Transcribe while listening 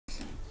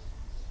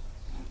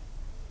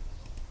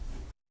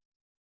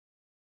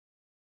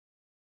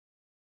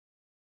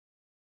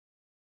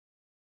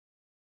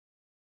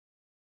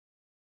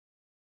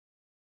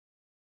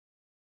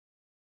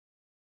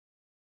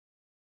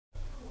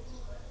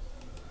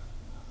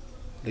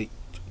the,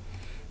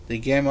 the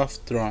Game of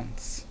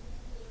Thrones.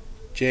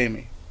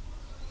 Jamie.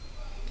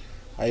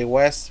 I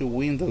West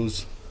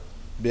Windows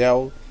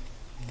Bell,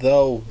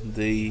 though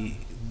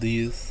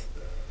this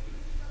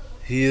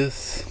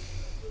his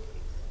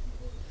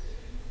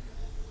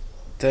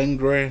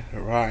Tangre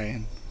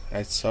Ryan,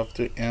 a soft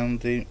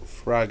ending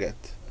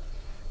fragate,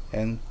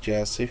 and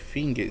Jesse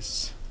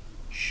Fingers.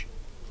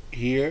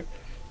 Here,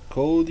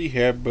 cold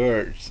hair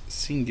birds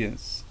singing.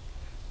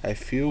 I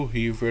feel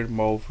river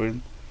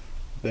moving,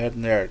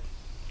 Bernard,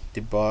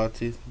 the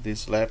body, the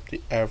slept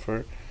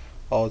ever,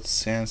 old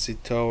sense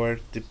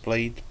toward the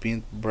plate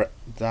pinned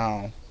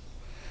down.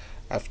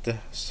 After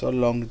so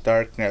long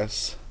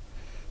darkness,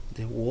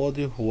 the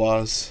water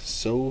was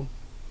so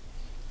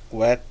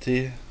wet,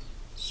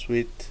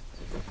 sweet,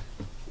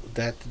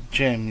 that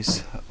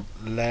James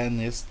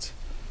Lannister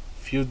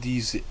feel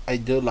this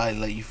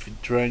idolize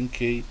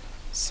drank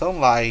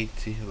sunlight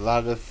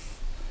like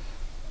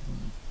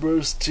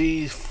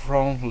bursting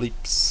from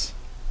lips.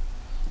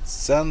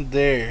 Sand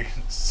there,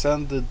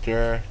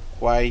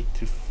 quite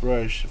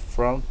fresh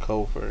from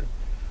cover.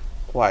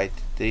 Quite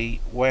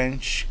they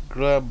wench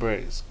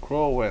grubbers,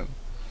 crowing,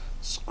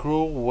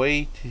 screw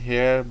weight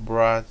hair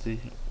brought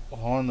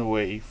on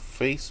away,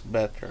 face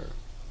better.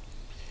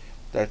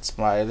 That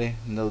smiley,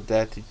 no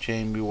that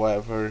Jamie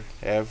will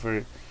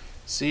ever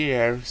see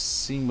her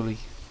seemingly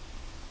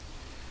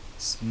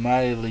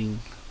smiling.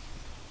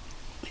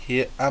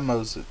 He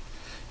amused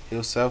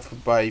himself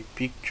by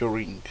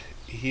picturing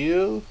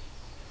here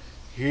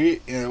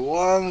in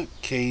one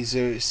case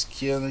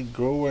skin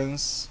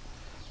growings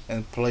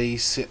and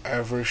place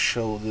ever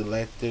showed the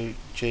letter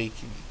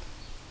shaking.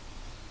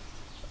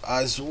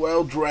 As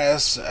well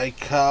dressed a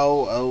cow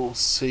or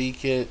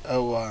seek a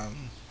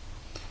one.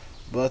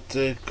 But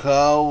the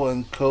cow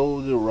and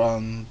cold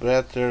run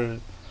better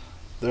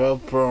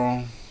drop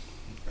on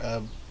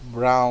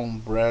brown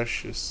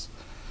brushes,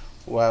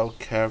 while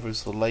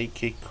carves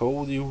like a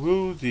cold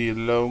woody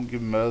long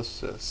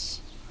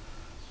muscles.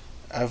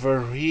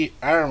 Every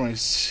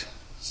arms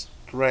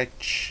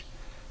stretch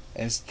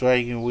and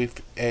striking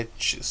with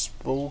edge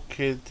spoke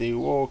the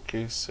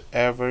workers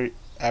ever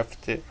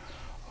after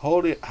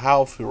holy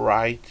half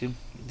right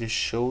the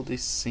shoulder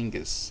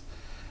singers.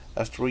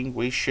 After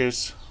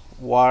wishes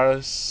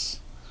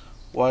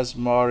was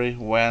more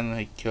when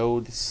I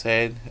could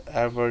said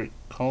ever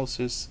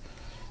conscious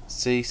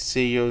say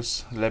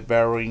seals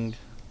laboring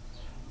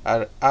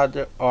at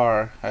other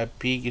or a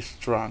pig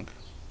strong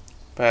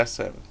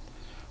passive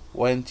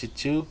went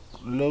to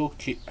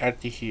look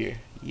at here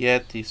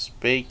yet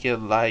spake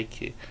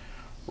like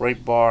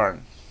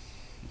reborn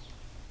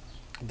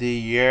the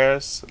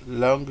years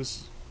long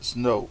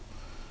snow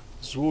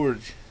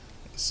sword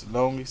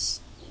long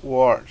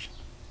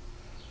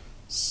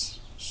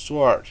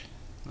sword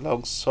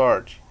long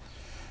sword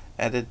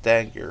and a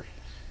dagger.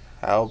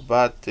 How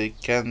but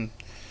can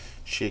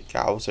she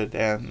causer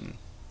then?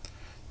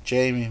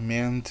 Jamie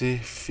meant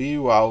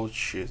feel out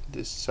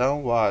the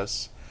sun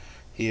was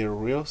her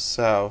real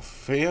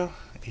self,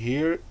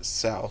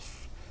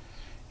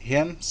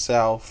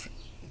 himself,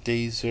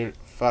 desert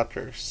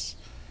fathers.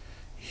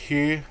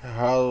 Here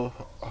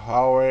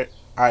our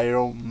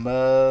iron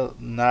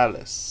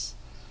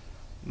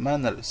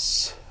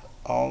manals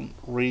on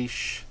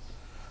rich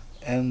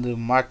and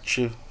much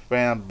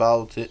when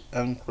about the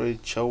uncle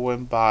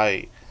chosen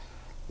by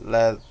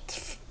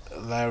let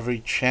Larry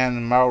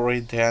Chan Maury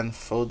then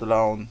food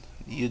alone.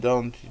 You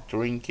don't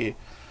drink it.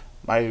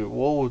 My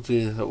word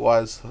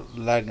was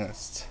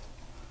lagest.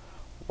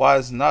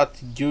 Was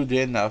not good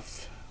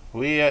enough.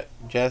 We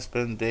just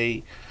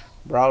they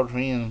brought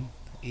him.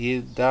 He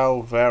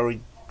down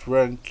very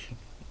drunk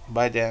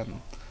by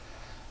them.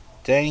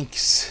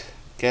 Thanks,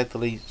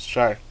 Kathleen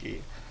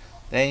Sharkey.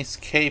 Then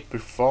escape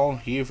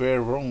from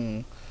river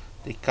room.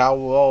 The cow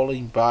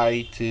rolling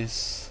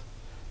bites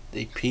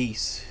the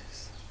peace.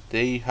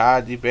 They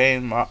had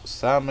been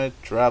some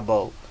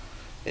trouble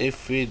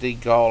if the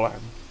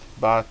golem,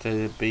 but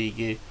the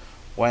big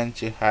went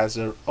has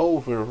her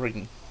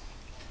overring.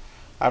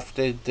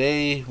 After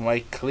day my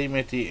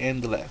climate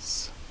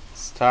endless,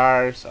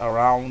 stars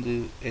around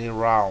and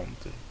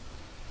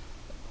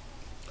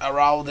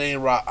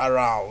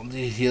around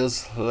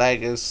his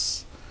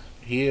legs.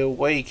 He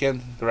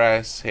awakened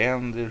grass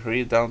and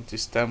redoubt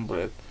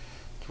stumbled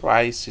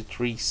twice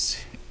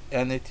trees,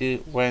 and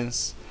it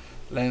whence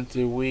lent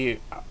we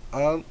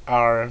on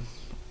our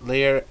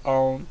layer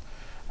on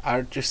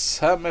at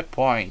some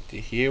point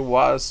he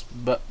was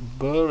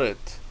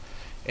bullet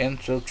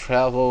into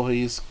travel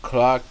his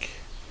clock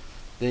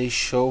they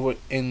show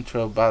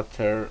into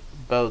butter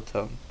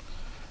button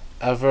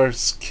ever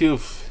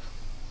skiff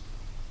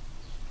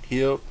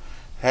he'll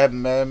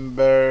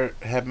remember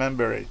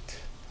it.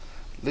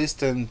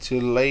 Listen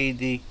to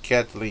Lady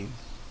Kathleen.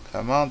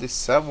 Command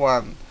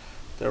someone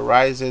the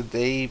rise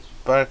day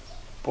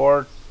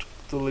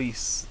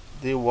portcullis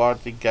the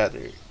water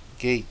gather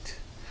gate.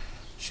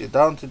 She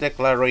don't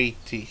declare it.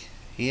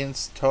 He in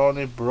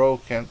stone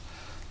broken,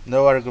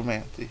 no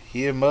argument.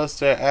 He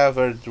must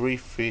ever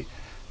drift.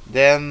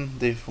 Then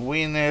the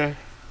winner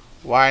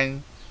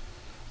wine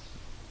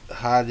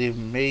had he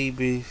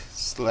maybe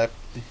sleepy,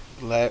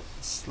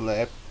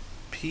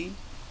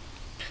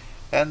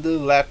 and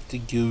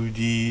left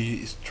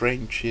Goody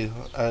strange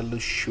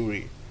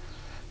luxury.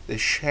 The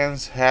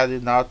chance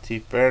had not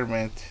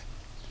permit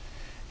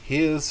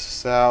his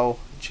saw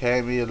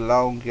Jamie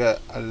along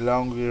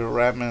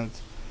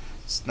remnant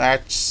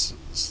snatched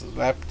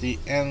slept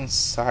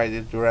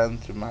inside during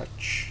the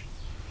match.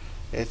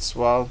 It's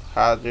one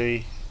had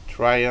a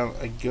trial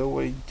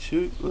going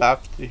to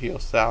left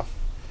himself.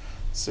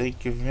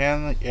 Think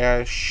when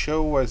a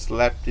show was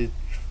left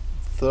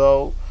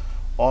through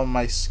on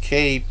my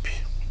escape,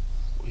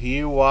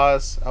 he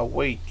was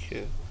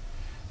awake.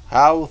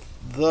 How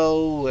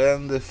though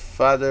and the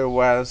father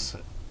was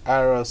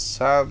our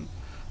son,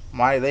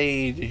 my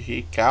lady,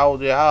 he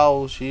called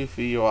out if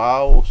you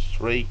all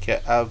strike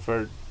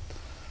ever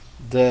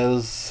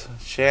does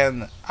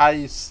Shan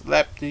I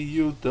slept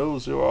you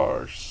those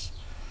hours.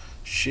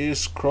 She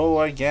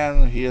scrolled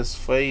again his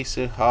face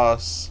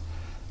has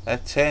a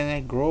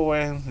tiny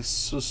growing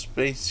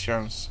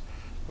suspicions.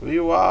 We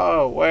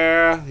are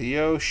where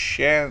your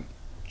shines.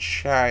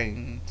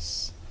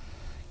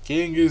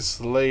 King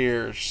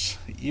Slayers,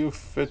 you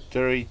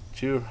filtered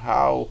to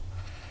how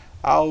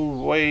our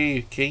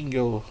way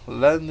Kingo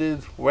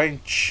landed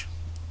wench.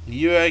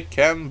 You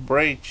can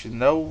break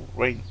no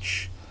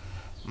wrench.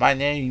 My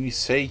name is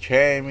Sage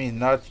Jamie,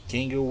 not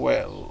King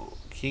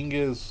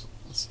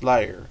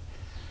Slayer.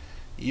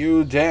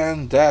 You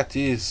then that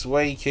is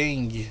way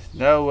king.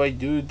 No, I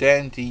do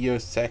then to your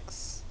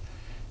sex.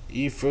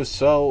 If you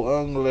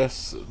so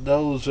unless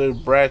those are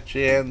brat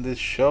and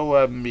show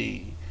at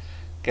me.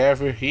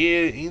 Gather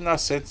here,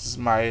 innocent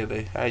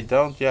smile. I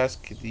don't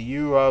ask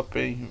you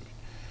open.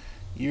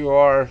 You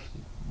are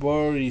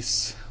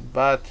Boris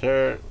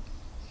Butter,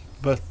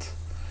 but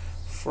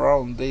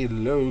from the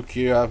look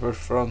you ever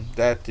from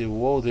that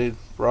devoted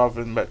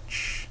proven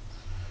much.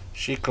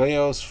 She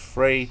clears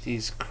freight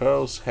is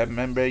cross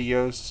remember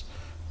yours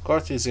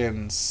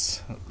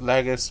courtesans,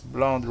 legs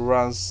blonde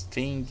runs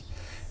sting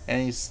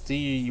and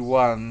still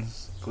one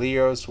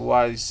clears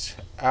wise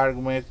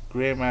argument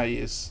grammar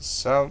is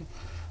some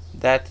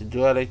that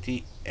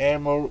duality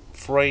armor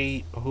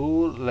free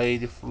who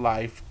laid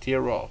life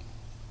terror.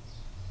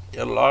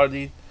 A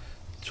lordy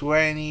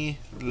 20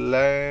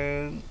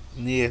 learnest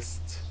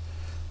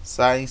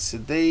since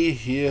they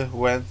here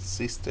went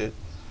sister.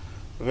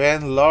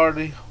 When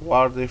Lord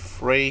Wardy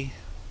Frey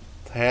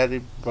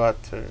had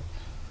butter,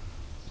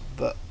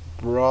 the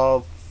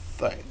broad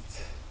threat,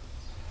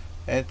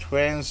 and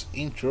twins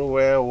into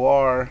a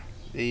war,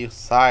 the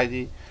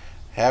side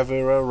have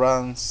a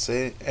run,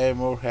 say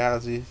Amor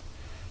has it,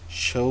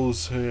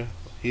 shows her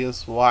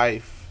his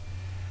wife,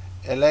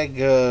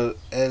 elegance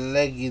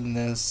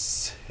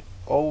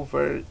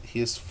over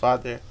his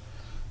father,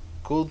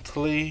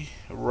 country,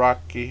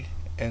 rocky,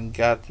 and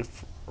got the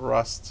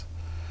rust.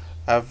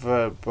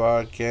 Ever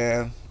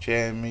bargain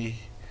Jamie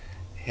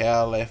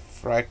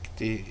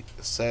Halefracty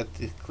set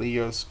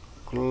clear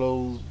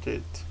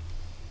clothed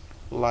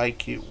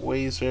like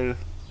wizard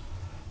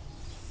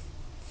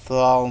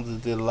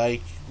found the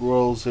lake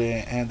grows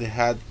and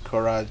had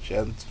courage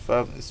and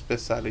fun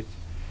speciality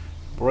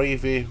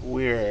bravery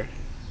were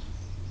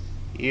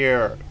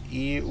here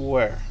ye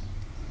were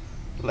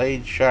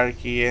laid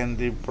Sharky and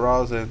the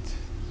present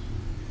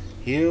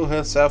heal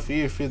herself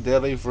if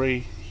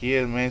delivery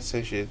here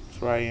message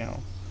triumph.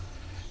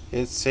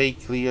 It say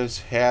clears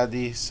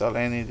heady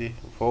solemnity,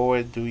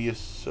 forward do you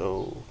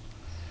so.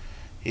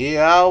 He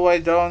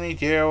always done it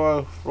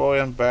here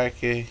throwing back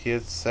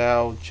his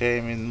self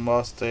Jamie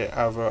Master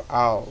over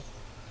all.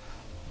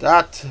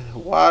 That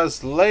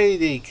was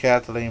Lady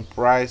Kathleen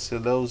Price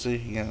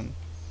Losian.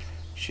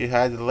 She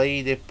had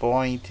laid a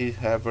point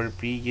ever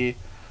big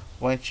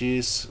when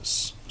she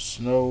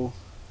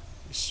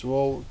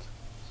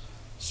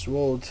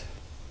sword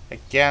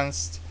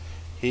against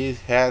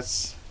his head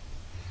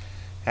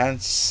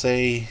and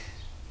swear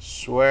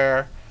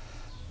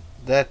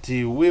that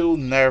he will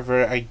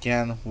never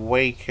again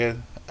wake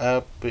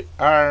up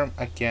arm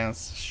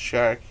against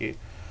Sharky,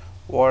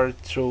 or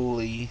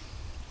truly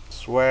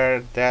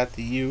swear that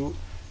you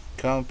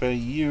compare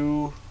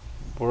you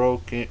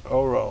broken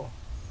oral.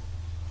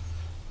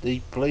 They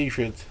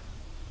pleasured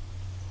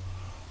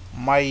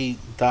my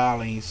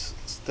darlings,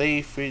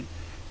 stay fit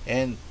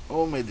and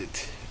humid,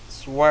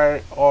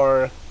 swear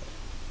or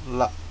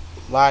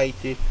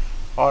light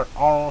or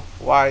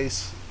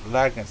unwise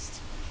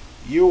legacy.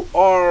 You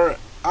are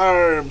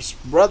arms,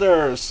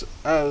 brothers,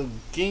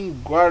 and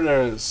king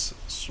brothers,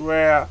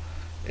 swear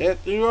it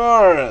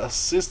your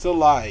sister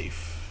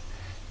life,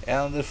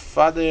 and the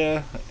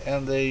father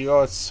and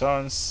your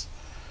sons,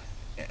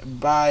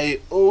 by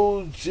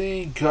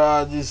O.G.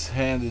 God's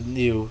hand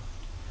new,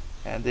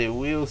 and they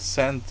will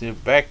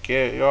send back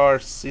your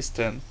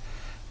sister,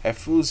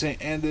 refusing,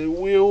 and they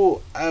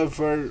will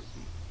ever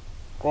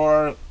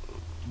or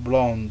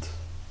blonde.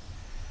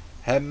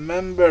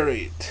 Remember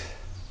it.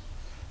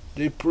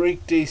 The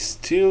prick they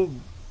still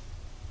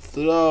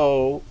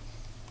throw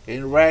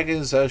in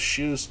wagons of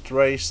shoes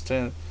traced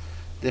and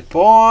the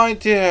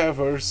point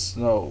ever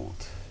snowed.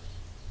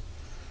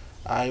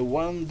 I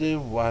wonder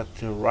what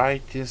the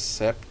righteous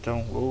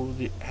Septon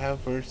would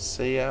ever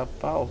say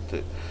about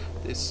it.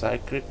 The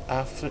secret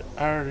of the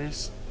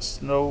earth's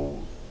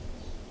snower,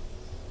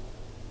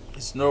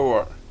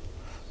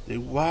 the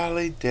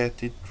valley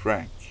that it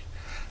drank,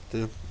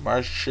 the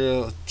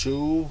marshal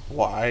too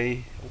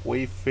why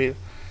with it,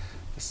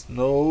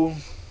 snow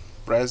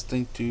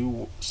president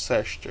to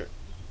Sester.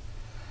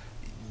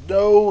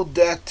 Though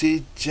that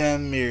it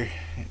Jamir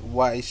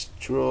was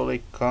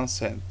truly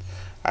consent,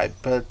 I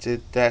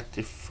betted that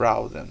the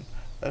frauden,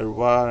 a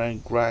warren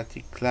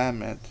gratty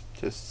Clement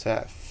to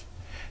Seth.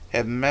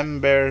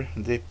 Remember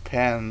the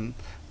pen,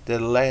 the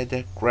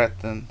leather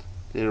cretin,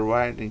 the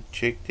riding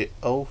chicked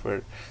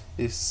over,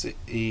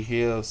 the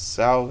hill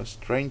saw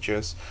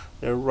strangers,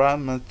 the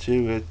Roman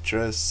to a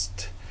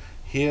trust.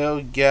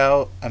 He'll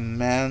go a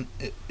man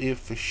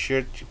if a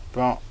shirt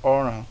upon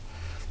honor.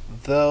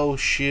 Though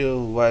she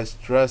was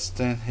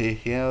trusting he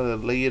held a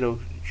little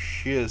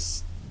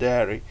she's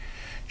daddy.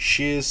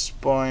 She's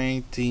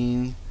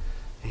pointing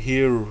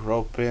her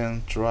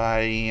open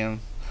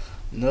trying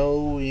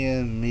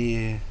knowing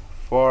me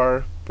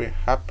for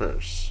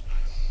perhaps.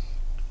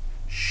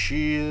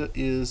 She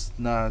is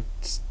not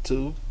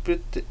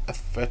stupid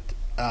at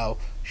all.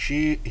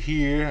 She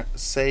hear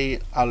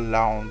say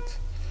aloud.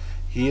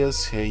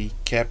 Yes, he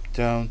kept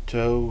on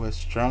to a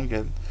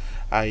stronger.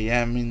 I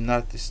am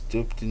not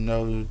stupid,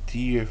 no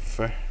dear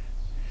fair.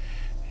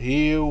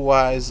 He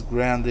was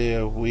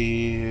granted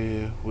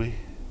we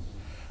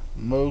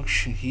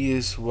much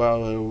his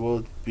well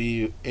would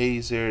be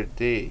easier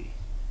day.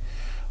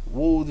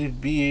 Would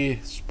it be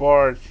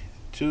sport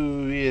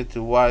to it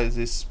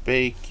was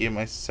spake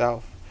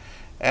myself,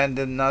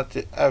 and not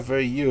ever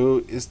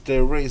you is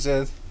the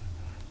reason.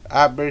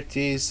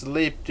 Alberti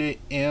slipped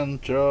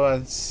into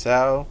and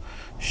saw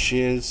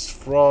she's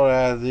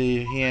floated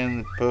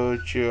in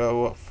put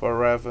you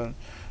forever,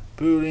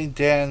 pulling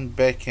them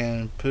back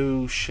and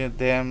push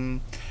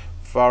them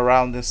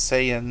around and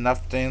saying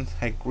nothing.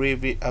 A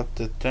gravy of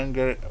the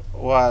tongue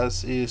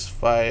was his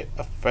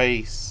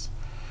face.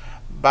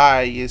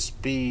 By his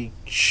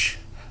speech,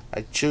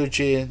 I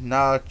choose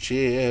not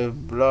to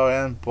blow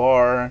and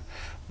pour.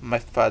 My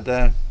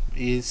father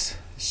is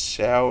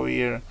shall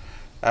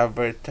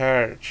ever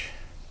touch.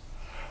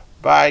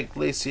 By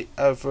Glissy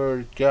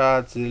ever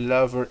God the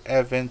lover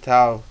even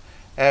thou,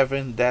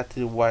 even that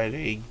while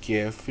a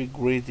gift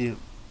grinded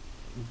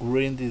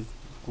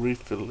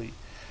griefly.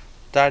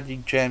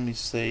 Daddy Jamie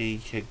say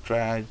he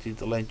tried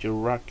the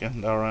lantern rock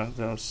and around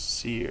the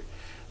seer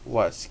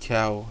was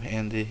cow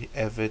and the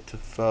ever to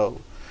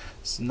fall.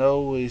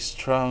 Snow is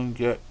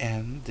stronger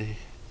and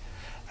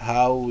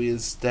how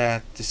is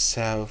that the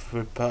self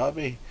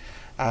republic?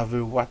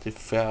 Over what it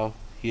fell.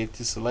 It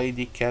is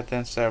Lady Cat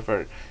and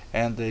Server,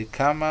 and they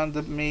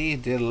command me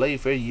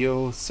deliver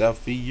you,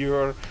 self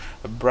your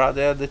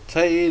brother the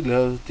tale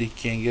of the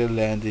king of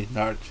land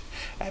north.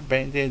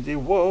 Abandon the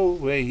war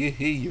where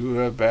you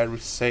are very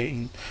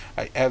sane.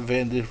 I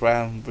abandon the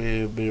round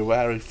will be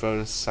wary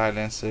for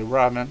silence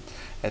Roman.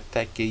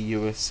 Attack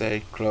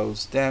USA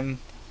close them.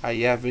 I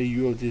have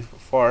you the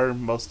four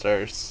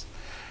monsters.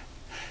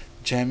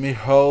 Jamie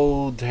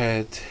hold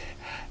that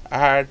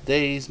are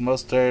these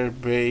monster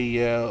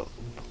burial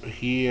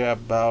here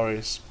about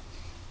us.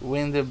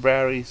 When the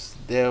berries,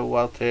 the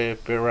water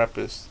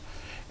perhaps,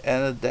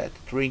 and that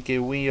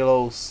drinking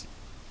willows,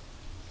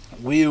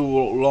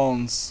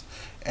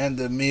 and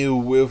the meal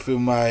with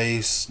my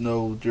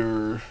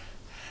snowder.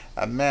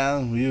 A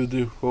man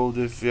will hold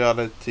the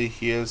violet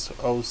his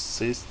old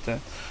sister,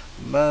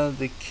 man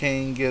the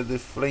king the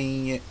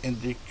flame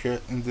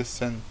in the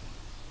sun.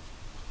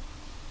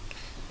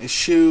 A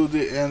shield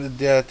and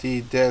that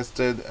he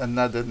tested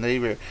another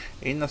neighbor,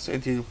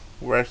 innocent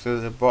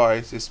versus the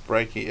boys is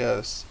breaking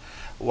us.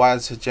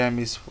 Was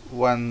James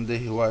one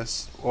day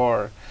was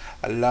or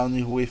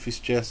alone with his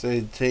chest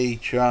a day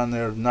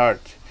or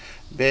not.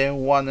 Ben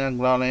one and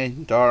lonely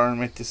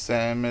dormant the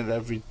same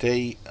every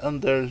day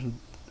under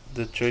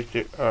the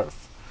treaty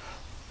earth.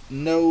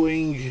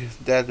 Knowing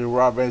that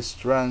Robert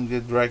strung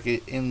the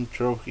dragon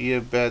into here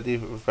bed the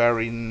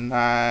very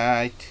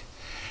night.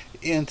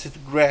 Into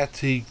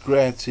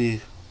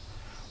gratty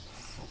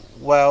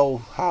well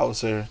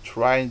Hauser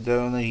tried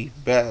only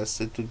best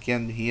to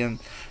get him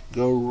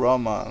go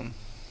Roman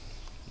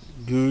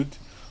good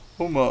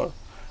humor,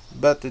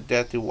 but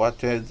that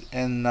wanted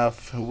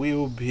enough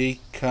will be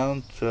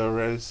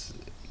counter's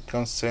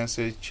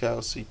consensus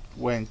Chelsea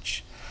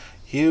wench.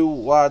 You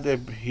water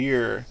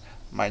here.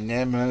 My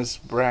name is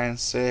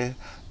Branson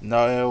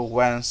Noel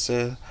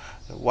Wanser.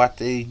 What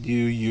do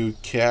you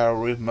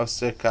carry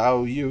must I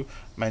call you?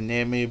 My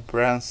name is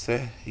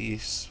Branson.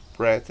 He's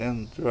Brett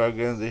and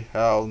Dragon the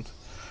Hound.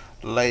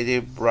 Lady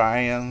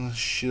Brian,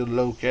 she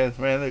looked at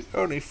me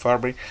only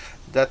fabric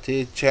that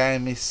is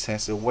Jamie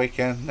sense of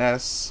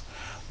wickedness.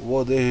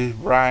 Woody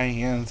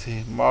Brian,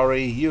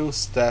 Maury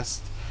used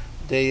test.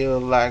 They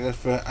like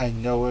it, I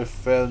know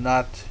if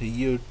not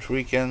you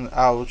tricking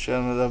out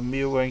the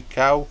milk and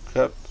cow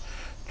cup,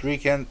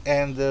 tricking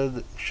and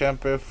the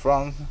champion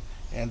from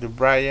And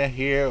Brian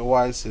here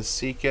was a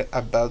secret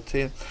about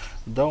it.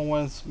 Don't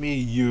want me,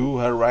 you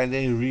are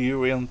riding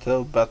rear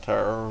into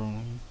butter.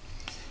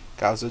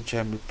 Cause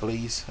Jamie,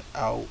 please,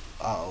 out,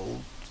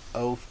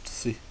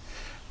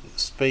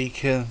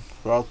 speaking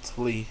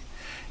roughly,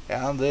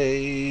 and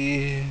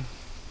they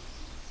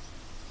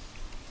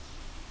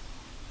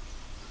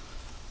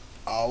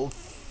out.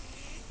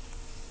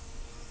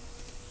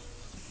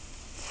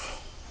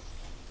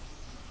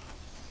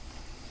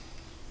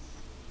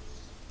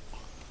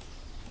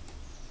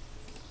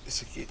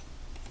 Esse aqui,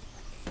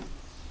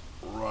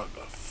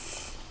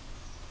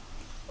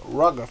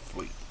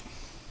 Rugafly.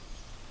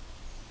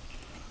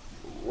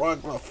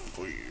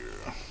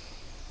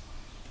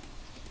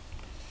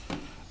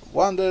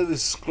 Wonder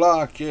this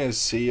clock is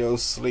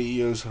seriously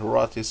used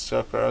rotted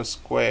circular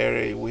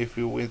square with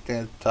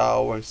within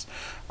towers,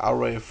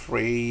 our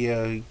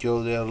free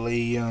golden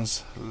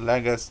lions,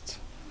 legacy.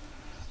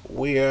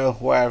 Where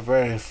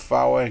whoever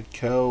foul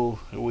co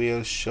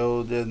will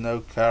show the no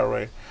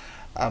carry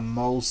a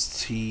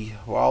most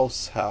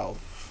walls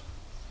health.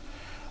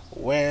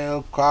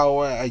 Well, how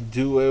I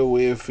do it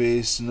with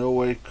is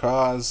nowhere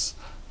cause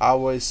I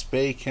was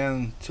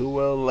speaking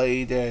to a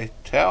lady.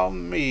 Tell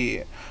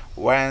me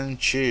when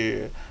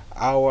she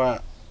our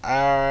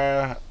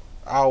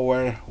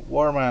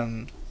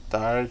woman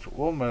tired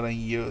woman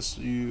used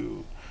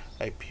you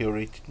a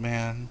puritan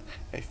man.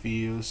 I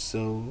feel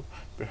so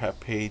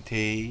happy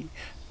day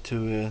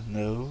to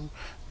know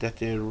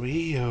that a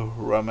real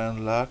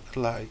Roman look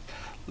like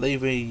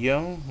living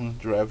young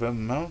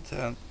driven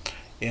mountain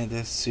in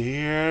the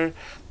seer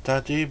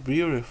that is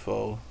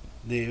beautiful.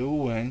 The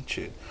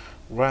wench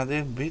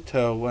rather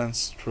bitter when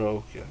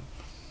stroken.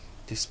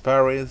 The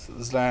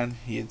spirit land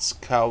its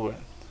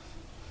coward.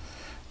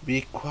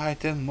 Be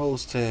quiet and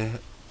most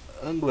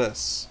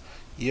English.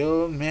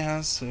 Your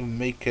man's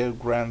make a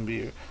grand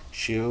beer.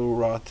 She'll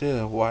rot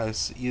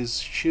was his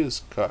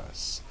shoes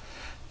cause.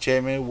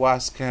 Jamie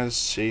Waskins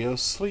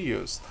seriously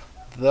used,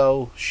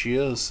 though she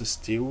is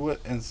still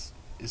and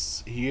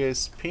is here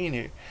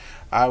spinner.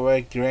 I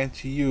will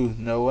grant you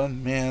no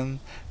one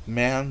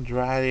man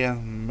dry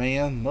and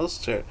man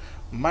mustard.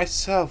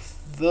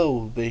 Myself,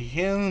 though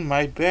behind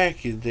my back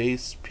they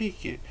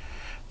speak,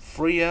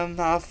 free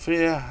enough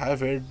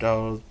ever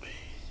doubt.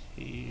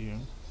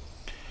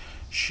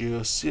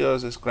 She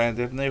seals as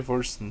granted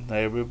neighbors,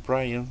 never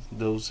Brian,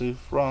 those who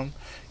run,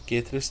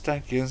 get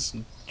stackings,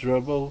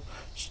 trouble,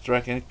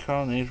 striking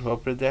corner,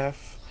 hope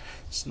death.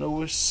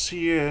 Snow is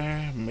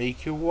seer,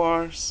 make you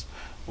wars,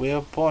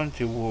 will point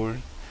the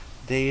word.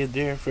 They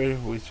therefore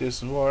which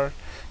is war,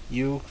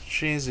 you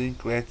treason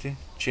gladly,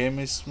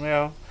 Jamie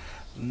smell,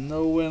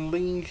 no one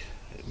link,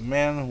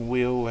 man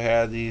will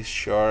have his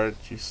short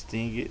to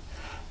sting it,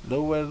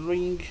 no one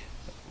ring,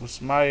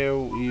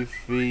 smile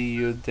if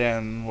you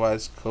then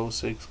was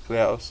Cossack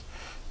Klaus.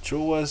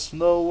 True as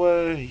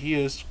nowhere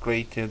here's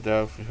created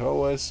of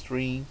whole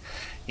string,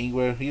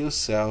 Ingwer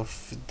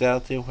yourself,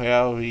 that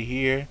well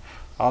here,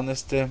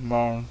 honest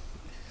mourn,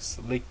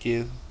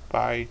 slicked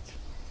bite.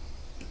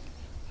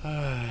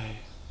 Ai,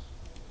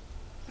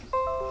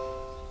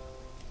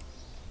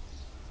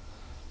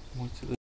 muito